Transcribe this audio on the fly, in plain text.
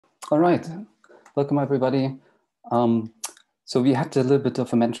All right, welcome everybody. So we had a little bit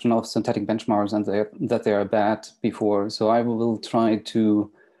of a mention of synthetic benchmarks and that they are bad before. So I will try to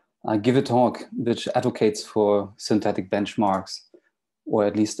give a talk which advocates for synthetic benchmarks, or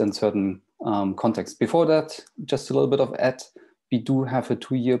at least in certain contexts. Before that, just a little bit of ad. We do have a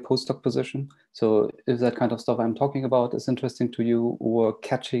 2-year postdoc position. So if that kind of stuff I'm talking about is interesting to you, or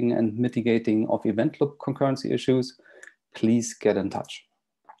catching and mitigating of event loop concurrency issues, please get in touch.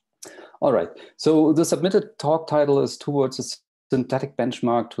 All right, so the submitted talk title is Towards a Synthetic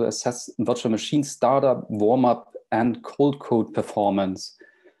Benchmark to Assess Virtual Machine Startup, Warmup, and Cold Code Performance.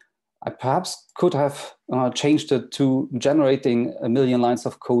 I perhaps could have changed it to generating 1 million lines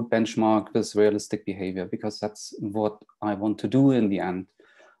of code benchmark with realistic behavior, because that's what I want to do in the end.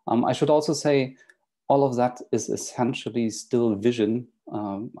 I should also say all of that is essentially still vision.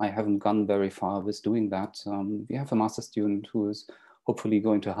 I haven't gone very far with doing that. We have a master student who is hopefully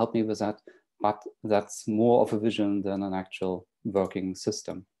going to help me with that, but that's more of a vision than an actual working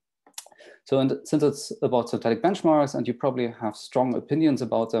system. So since it's about synthetic benchmarks and you probably have strong opinions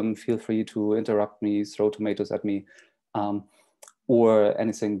about them, feel free to interrupt me, throw tomatoes at me, or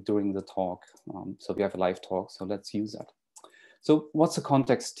anything during the talk. So we have a live talk, so let's use that. So what's the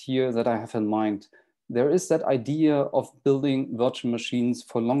context here that I have in mind? There is that idea of building virtual machines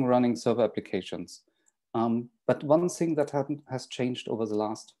for long-running server applications. But one thing that has changed over the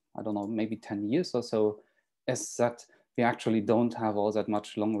last, I don't know, maybe 10 years or so, is that we actually don't have all that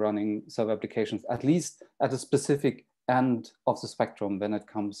much long-running server applications, at least at a specific end of the spectrum when it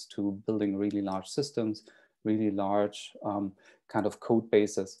comes to building really large systems, really large kind of code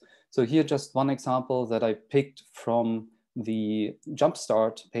bases. So here, just one example that I picked from the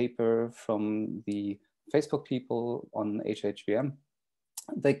Jumpstart paper from the Facebook people on HHVM.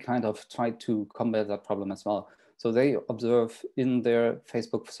 They kind of tried to combat that problem as well. So they observe in their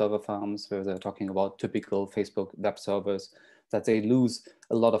Facebook server farms, where they're talking about typical Facebook web servers, that they lose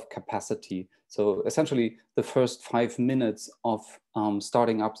a lot of capacity. So essentially, the first 5 minutes of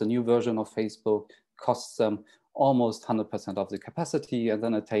starting up the new version of Facebook costs them almost 100% of the capacity. And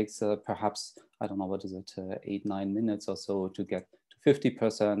then it takes perhaps, I don't know, what is it, 8-9 minutes or so to get to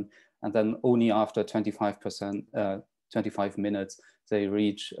 50%. And then only after 25 minutes, they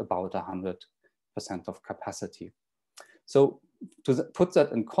reach about 100% of capacity. So to put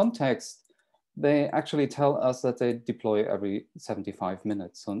that in context, they actually tell us that they deploy every 75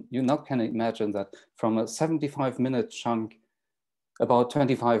 minutes. So you now can imagine that from a 75-minute chunk, about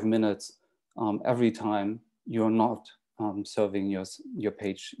 25 minutes every time you're not serving your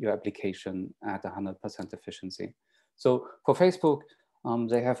page, your application at 100% efficiency. So for Facebook,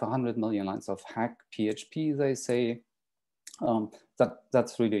 they have 100 million lines of hack PHP, they say.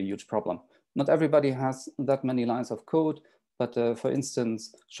 That's really a huge problem. Not everybody has that many lines of code, but for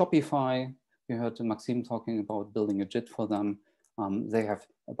instance, Shopify, you heard Maxime talking about building a JIT for them. They have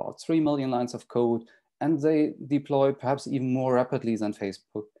about 3 million lines of code, and they deploy perhaps even more rapidly than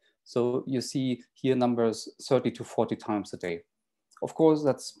Facebook. So you see here numbers 30 to 40 times a day. Of course,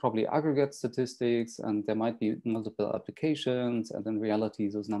 that's probably aggregate statistics, and there might be multiple applications, and in reality,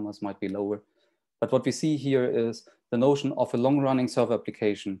 those numbers might be lower. But what we see here is the notion of a long-running server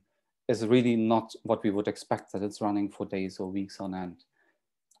application is really not what we would expect, that it's running for days or weeks on end.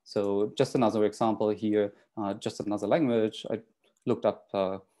 So just another example here, just another language. I looked up,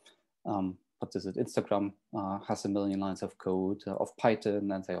 what is it, Instagram has 1 million lines of code of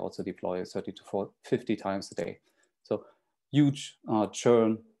Python, and they also deploy 30 to 50 times a day. So huge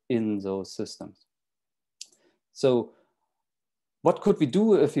churn in those systems. So what could we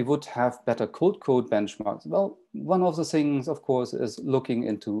do if we would have better cold code benchmarks? Well, one of the things, of course, is looking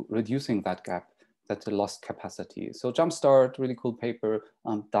into reducing that gap, that lost capacity. So Jumpstart, really cool paper,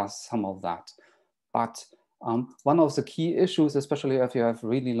 does some of that. But one of the key issues, especially if you have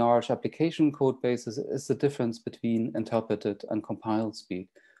really large application code bases, is the difference between interpreted and compiled speed.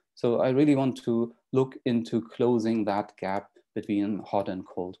 So I really want to look into closing that gap between hot and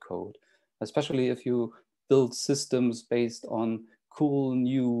cold code, especially if you build systems based on cool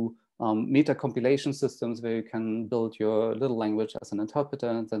new meta compilation systems where you can build your little language as an interpreter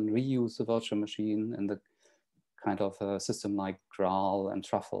and then reuse the virtual machine in the kind of a system like Graal and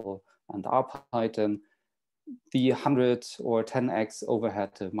Truffle and RPython. The 100 or 10x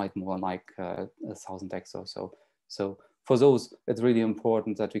overhead might more like 1000x or so. So for those, it's really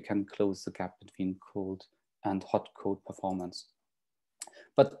important that we can close the gap between cold and hot code performance.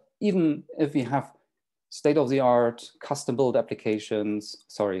 But even if we have state-of-the-art custom-built applications,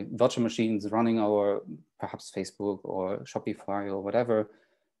 virtual machines running our perhaps Facebook or Shopify or whatever,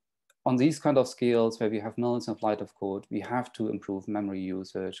 on these kind of scales where we have millions of lines of code, we have to improve memory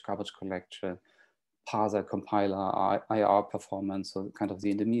usage, garbage collection, parser, compiler, IR performance, so kind of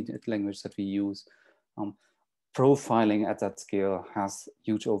the intermediate language that we use. Profiling at that scale has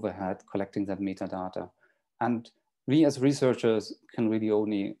huge overhead, collecting that metadata. And we as researchers can really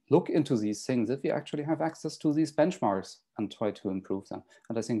only look into these things if we actually have access to these benchmarks and try to improve them.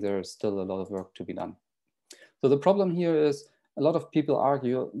 And I think there is still a lot of work to be done. So the problem here is a lot of people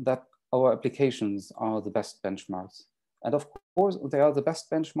argue that our applications are the best benchmarks. And of course, they are the best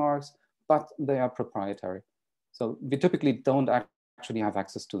benchmarks, but they are proprietary. So we typically don't actually have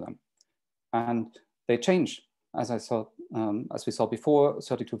access to them. And they change, as we saw before,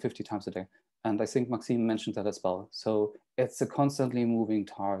 30 to 50 times a day. And I think Maxime mentioned that as well. So it's a constantly moving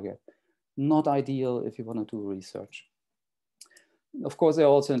target. Not ideal if you want to do research. Of course, they're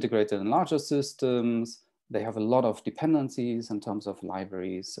also integrated in larger systems. They have a lot of dependencies in terms of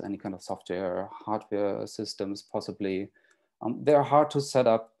libraries, any kind of software, hardware systems, possibly. They're hard to set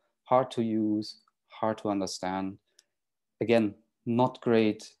up, hard to use, hard to understand. Again, not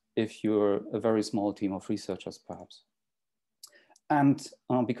great if you're a very small team of researchers, perhaps. And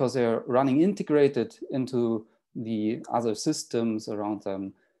because they're running integrated into the other systems around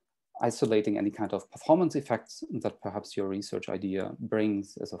them, isolating any kind of performance effects that perhaps your research idea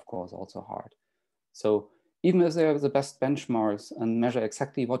brings is, of course, also hard. So even if they're the best benchmarks and measure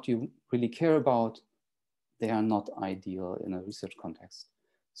exactly what you really care about, they are not ideal in a research context.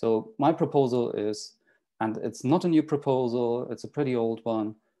 So my proposal is, and it's not a new proposal, it's a pretty old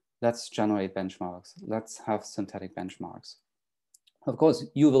one, let's generate benchmarks. Let's have synthetic benchmarks. Of course,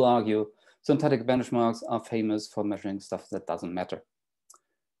 you will argue synthetic benchmarks are famous for measuring stuff that doesn't matter.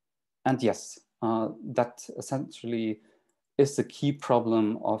 And yes, that essentially is the key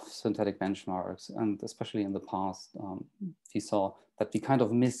problem of synthetic benchmarks. And especially in the past, we saw that we kind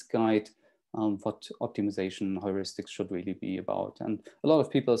of misguide what optimization heuristics should really be about. And a lot of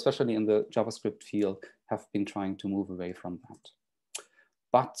people, especially in the JavaScript field, have been trying to move away from that.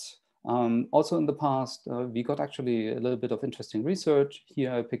 But also in the past, we got actually a little bit of interesting research.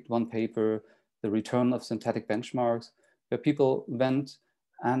 Here I picked one paper, The Return of Synthetic Benchmarks, where people went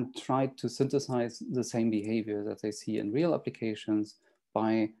and tried to synthesize the same behavior that they see in real applications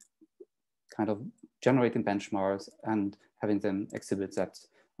by kind of generating benchmarks and having them exhibit that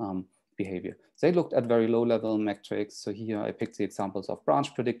behavior. They looked at very low-level metrics. So here I picked the examples of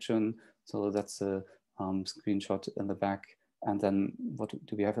branch prediction. So that's a screenshot in the back. And then what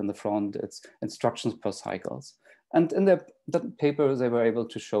do we have in the front? It's instructions per cycles. And in that paper, they were able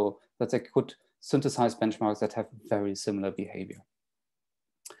to show that they could synthesize benchmarks that have very similar behavior.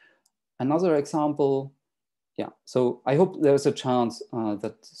 Another example, yeah, so I hope there's a chance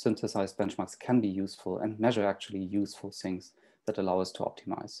that synthesized benchmarks can be useful and measure actually useful things that allow us to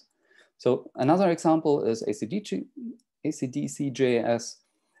optimize. So another example is ACDC.js.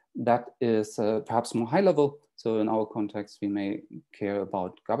 That is perhaps more high level. So in our context, we may care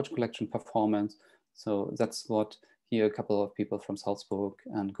about garbage collection performance. So that's what here a couple of people from Salzburg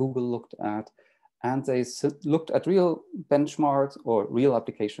and Google looked at. And they looked at real benchmarks or real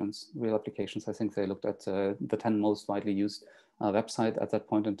applications. Real applications, I think they looked at the 10 most widely used website at that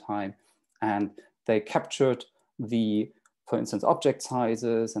point in time. And they captured the, for instance, object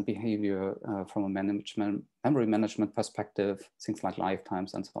sizes and behavior from a memory management perspective, things like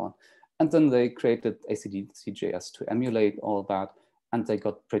lifetimes and so on. And then they created ACDC.js to emulate all that. And they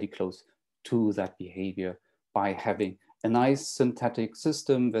got pretty close to that behavior by having a nice synthetic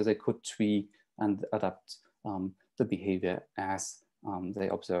system where they could tweak and adapt the behavior as they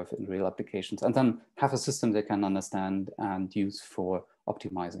observe in real applications, and then have a system they can understand and use for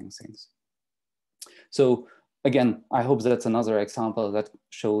optimizing things. So again, I hope that's another example that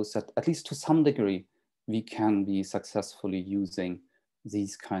shows that at least to some degree, we can be successfully using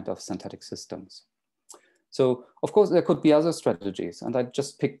these kind of synthetic systems. So of course, there could be other strategies, and I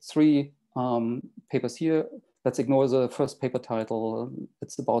just picked 3 papers here. Let's ignore the first paper title.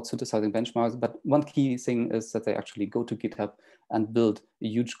 It's about synthesizing benchmarks, but one key thing is that they actually go to GitHub and build a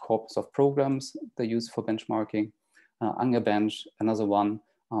huge corpus of programs they use for benchmarking. Bench, another one,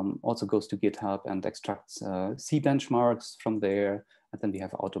 also goes to GitHub and extracts C benchmarks from there, and then we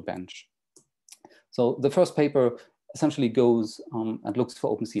have AutoBench. So the first paper essentially goes and looks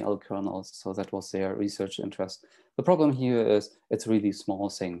for OpenCL kernels. So that was their research interest. The problem here is it's really small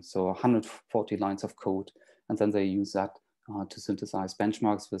things. So 140 lines of code. And then they use that to synthesize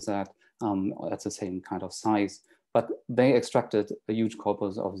benchmarks with that at the same kind of size. But they extracted a huge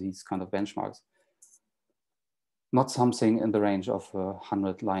corpus of these kind of benchmarks. Not something in the range of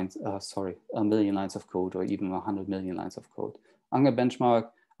 100 lines, a million lines of code, or even 100 million lines of code. Benchmark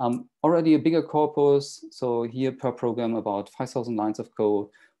Already a bigger corpus. So here per program about 5,000 lines of code.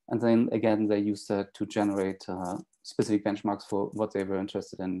 And then again, they used that to generate specific benchmarks for what they were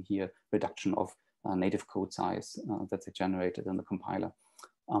interested in here, reduction of native code size that they generated in the compiler.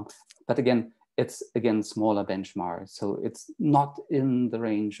 But again, it's again smaller benchmark. So it's not in the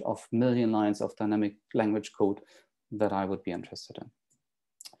range of million lines of dynamic language code that I would be interested in.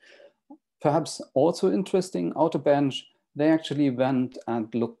 Perhaps also interesting, out of bench, they actually went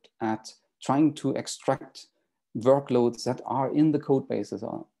and looked at trying to extract workloads that are in the code bases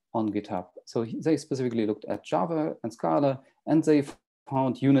on GitHub. So they specifically looked at Java and Scala, and they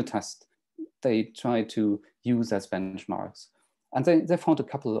found unit tests they tried to use as benchmarks. And they found a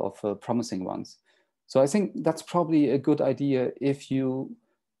couple of promising ones. So I think that's probably a good idea if you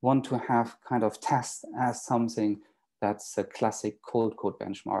want to have kind of test as something that's a classic cold code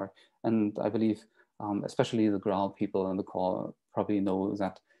benchmark. And I believe especially the Graal people in the call probably know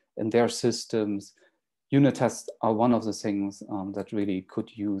that in their systems, unit tests are one of the things that really could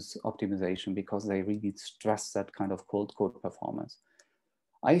use optimization because they really stress that kind of cold code performance.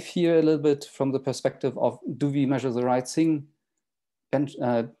 I fear a little bit from the perspective of, do we measure the right thing?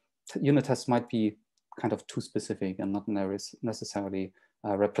 Unit tests might be kind of too specific and not necessarily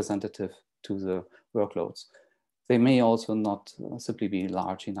representative to the workloads. They may also not simply be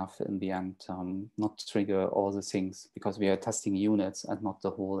large enough in the end, not trigger all the things because we are testing units and not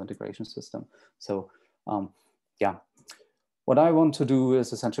the whole integration system. So yeah, what I want to do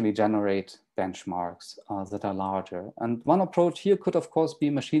is essentially generate benchmarks that are larger. And one approach here could, of course, be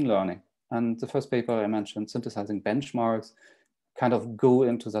machine learning. And the first paper I mentioned, synthesizing benchmarks, kind of go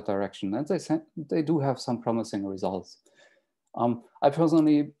into that direction. And they do have some promising results. I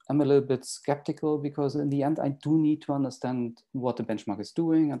personally am a little bit skeptical because in the end, I do need to understand what the benchmark is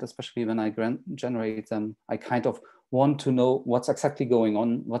doing. And especially when I generate them, I kind of want to know what's exactly going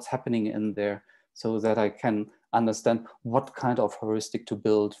on, what's happening in there, so that I can understand what kind of heuristic to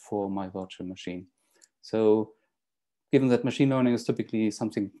build for my virtual machine. So given that machine learning is typically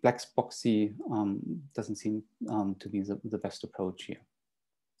something black boxy, doesn't seem to be the best approach here.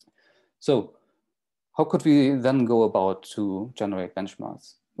 So how could we then go about to generate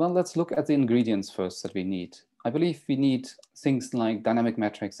benchmarks? Well, let's look at the ingredients first that we need. I believe we need things like dynamic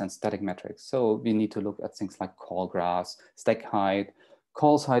metrics and static metrics. So we need to look at things like call graphs, stack height,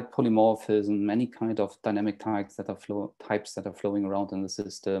 call side polymorphism, many kind of dynamic types that are flowing around in the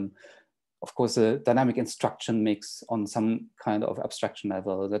system. Of course, a dynamic instruction mix on some kind of abstraction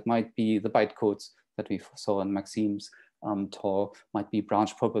level. That might be the bytecodes that we saw in Maxim's talk, might be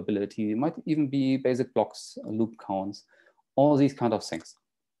branch probability, it might even be basic blocks, loop counts, all these kind of things.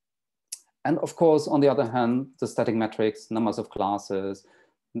 And of course, on the other hand, the static metrics, numbers of classes,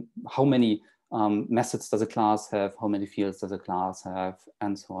 how many methods does a class have, how many fields does a class have,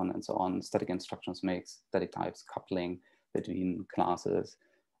 and so on and so on. Static instructions makes, static types, coupling between classes,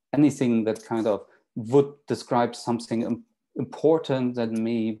 anything that kind of would describe something important that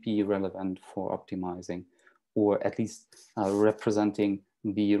may be relevant for optimizing, or at least representing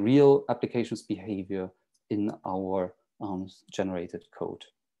the real application's behavior in our generated code.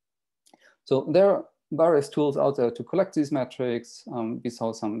 So there are various tools out there to collect these metrics. We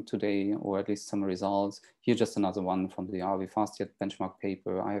saw some today, or at least some results. Here, just another one from the Are We Fast Yet benchmark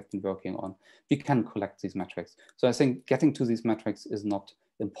paper I have been working on. We can collect these metrics. So I think getting to these metrics is not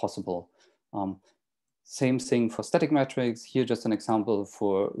impossible. Same thing for static metrics. Here, just an example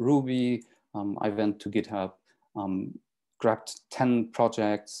for Ruby. I went to GitHub, grabbed 10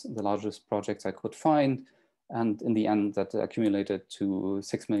 projects, the largest projects I could find. And in the end, that accumulated to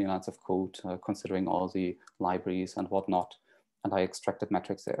 6 million lines of code, considering all the libraries and whatnot. And I extracted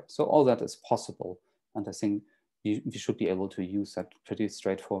metrics there. So all that is possible. And I think you should be able to use that pretty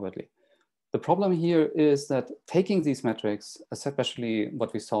straightforwardly. The problem here is that taking these metrics, especially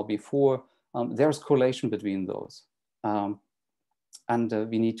what we saw before, there's correlation between those. And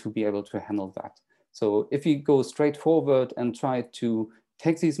we need to be able to handle that. So if we go straight forward and try to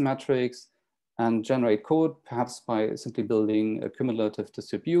take these metrics and generate code, perhaps by simply building a cumulative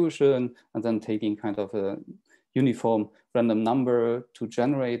distribution and then taking kind of a uniform random number to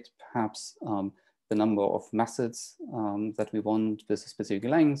generate perhaps the number of methods that we want with a specific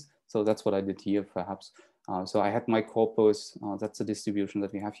length. So that's what I did here, perhaps. So I had my corpus, that's the distribution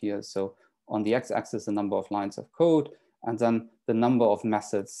that we have here. So on the x-axis, the number of lines of code, and then the number of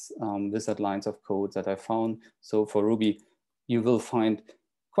methods with that lines of code that I found. So for Ruby, you will find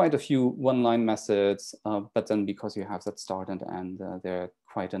quite a few one-line methods, but then because you have that start and end, there are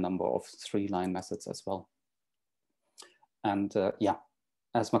quite a number of three-line methods as well. And yeah,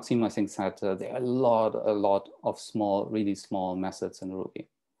 as Maxime, I think, said, there are a lot of small, really small methods in Ruby.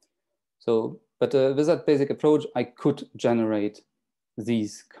 So, but with that basic approach, I could generate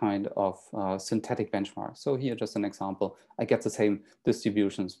these kind of synthetic benchmarks. So here, just an example, I get the same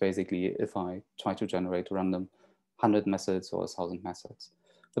distributions basically if I try to generate random 100 methods or 1,000 methods.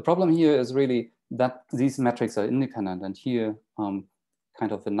 The problem here is really that these metrics are independent. And here,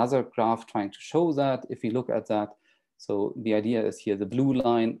 kind of another graph trying to show that if we look at that. So the idea is here, the blue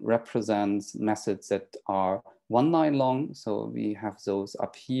line represents methods that are 1 line long. So we have those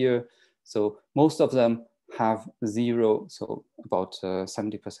up here. So most of them have 0. So about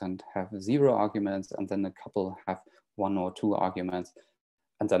 70% have 0 arguments, and then a couple have 1 or 2 arguments.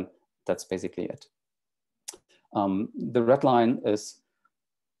 And then that's basically it. The red line is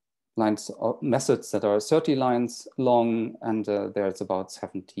lines of methods that are 30 lines long, and there's about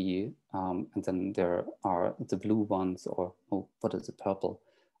 70. And then there are the blue ones, or oh, what is it, purple,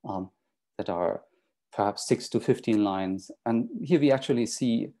 that are perhaps 6 to 15 lines. And here we actually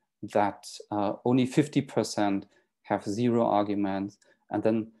see that only 50% have 0 arguments. And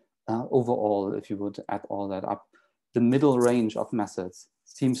then overall, if you would add all that up, the middle range of methods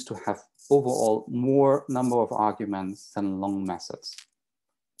seems to have overall more number of arguments than long methods.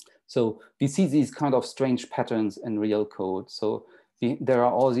 So we see these kind of strange patterns in real code. So there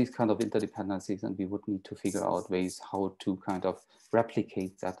are all these kind of interdependencies, and we would need to figure out ways how to kind of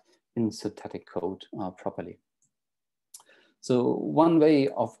replicate that in synthetic code properly. So one way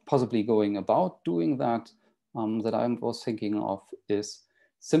of possibly going about doing that that I was thinking of is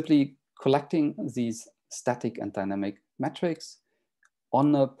simply collecting these static and dynamic metrics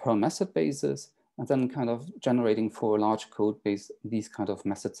on a per method basis, and then kind of generating for a large code base these kind of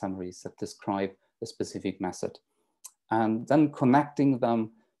method summaries that describe a specific method. And then connecting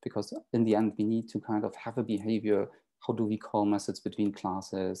them, because in the end we need to kind of have a behavior. How do we call methods between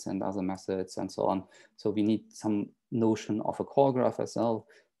classes and other methods and so on? So we need some notion of a call graph as well.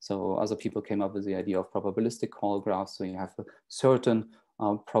 So other people came up with the idea of probabilistic call graphs. So you have a certain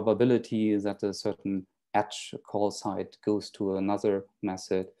probability that a certain edge call site goes to another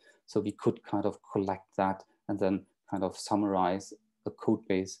method. So we could kind of collect that and then kind of summarize a code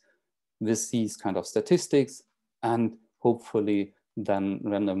base with these kind of statistics, and hopefully then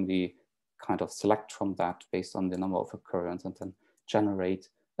randomly kind of select from that based on the number of occurrences, and then generate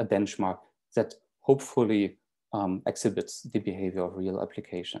a benchmark that hopefully exhibits the behavior of real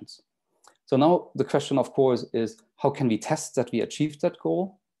applications. So now the question, of course, is how can we test that we achieved that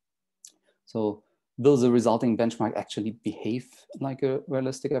goal? So will the resulting benchmark actually behave like a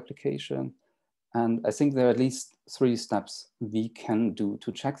realistic application? And I think there are at least 3 steps we can do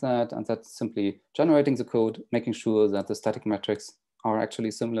to check that. And that's simply generating the code, making sure that the static metrics are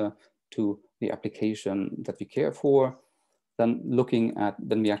actually similar to the application that we care for. Then looking at,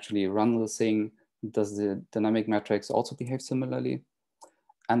 when we actually run the thing, does the dynamic metrics also behave similarly?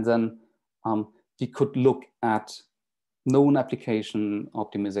 And then we could look at known application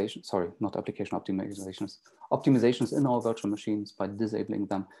optimization, sorry, not application optimizations, optimizations in our virtual machines by disabling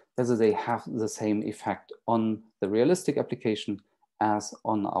them, whether they have the same effect on the realistic application as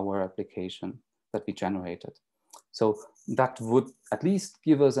on our application that we generated. So that would at least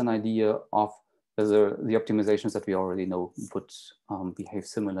give us an idea of whether the optimizations that we already know would behave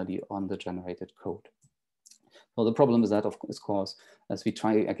similarly on the generated code. So the problem is that, of course, as we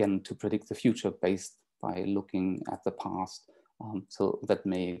try again to predict the future based by looking at the past, so that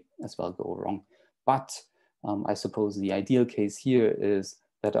may as well go wrong. But I suppose the ideal case here is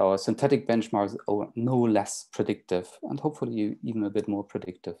that our synthetic benchmarks are no less predictive, and hopefully even a bit more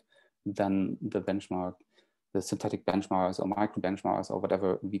predictive than the benchmark, the synthetic benchmarks or micro benchmarks or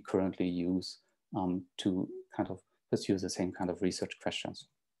whatever we currently use to kind of pursue the same kind of research questions.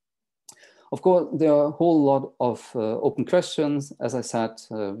 Of course, there are a whole lot of open questions. As I said,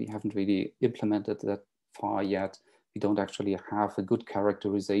 we haven't really implemented that far yet. We don't actually have a good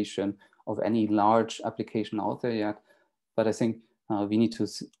characterization of any large application out there yet. But I think we need to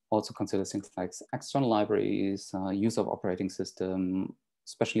also consider things like external libraries, use of operating system,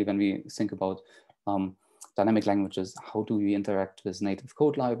 especially when we think about dynamic languages. How do we interact with native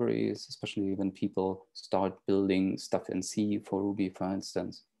code libraries, especially when people start building stuff in C for Ruby, for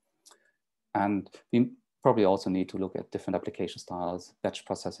instance. And we probably also need to look at different application styles, batch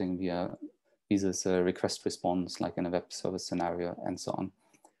processing via this request response, like in a web service scenario, and so on.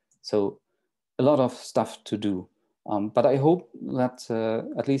 So a lot of stuff to do. But I hope that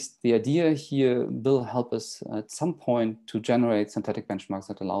at least the idea here will help us at some point to generate synthetic benchmarks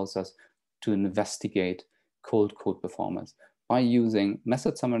that allows us to investigate cold code performance by using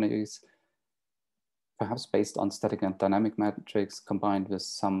method summaries, perhaps based on static and dynamic metrics combined with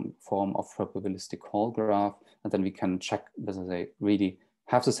some form of probabilistic call graph. And then we can check whether they really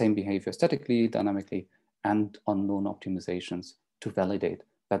have the same behavior statically, dynamically, and on known optimizations to validate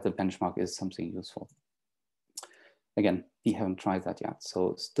that the benchmark is something useful. Again, we haven't tried that yet,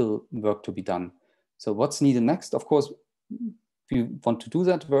 so still work to be done. So what's needed next? Of course, we want to do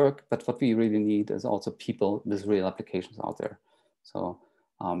that work, but what we really need is also people with real applications out there. So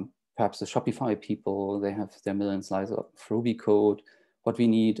perhaps the Shopify people, they have their millions lines of Ruby code. What we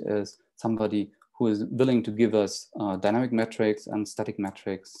need is somebody who is willing to give us dynamic metrics and static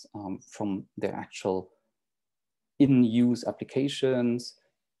metrics from their actual in-use applications.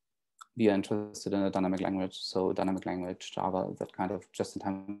 We are interested in a dynamic language, so dynamic language, Java, that kind of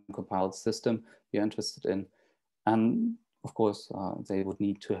just-in-time compiled system we are interested in. And of course, they would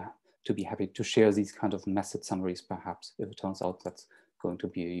need to be happy to share these kind of method summaries, perhaps, if it turns out that's going to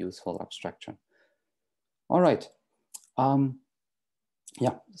be a useful abstraction. All right.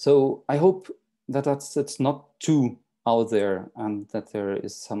 Yeah, so I hope that it's not too out there and that there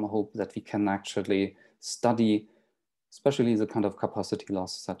is some hope that we can actually study, especially the kind of capacity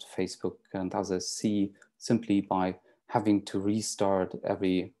loss that Facebook and others see simply by having to restart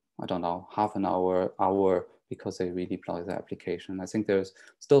every, I don't know, half an hour, because they redeploy their application. I think there's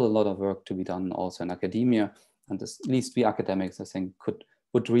still a lot of work to be done also in academia, and at least we academics, I think,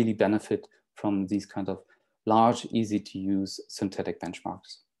 would really benefit from these kind of large, easy to use synthetic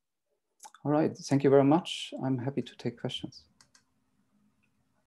benchmarks. All right, thank you very much. I'm happy to take questions.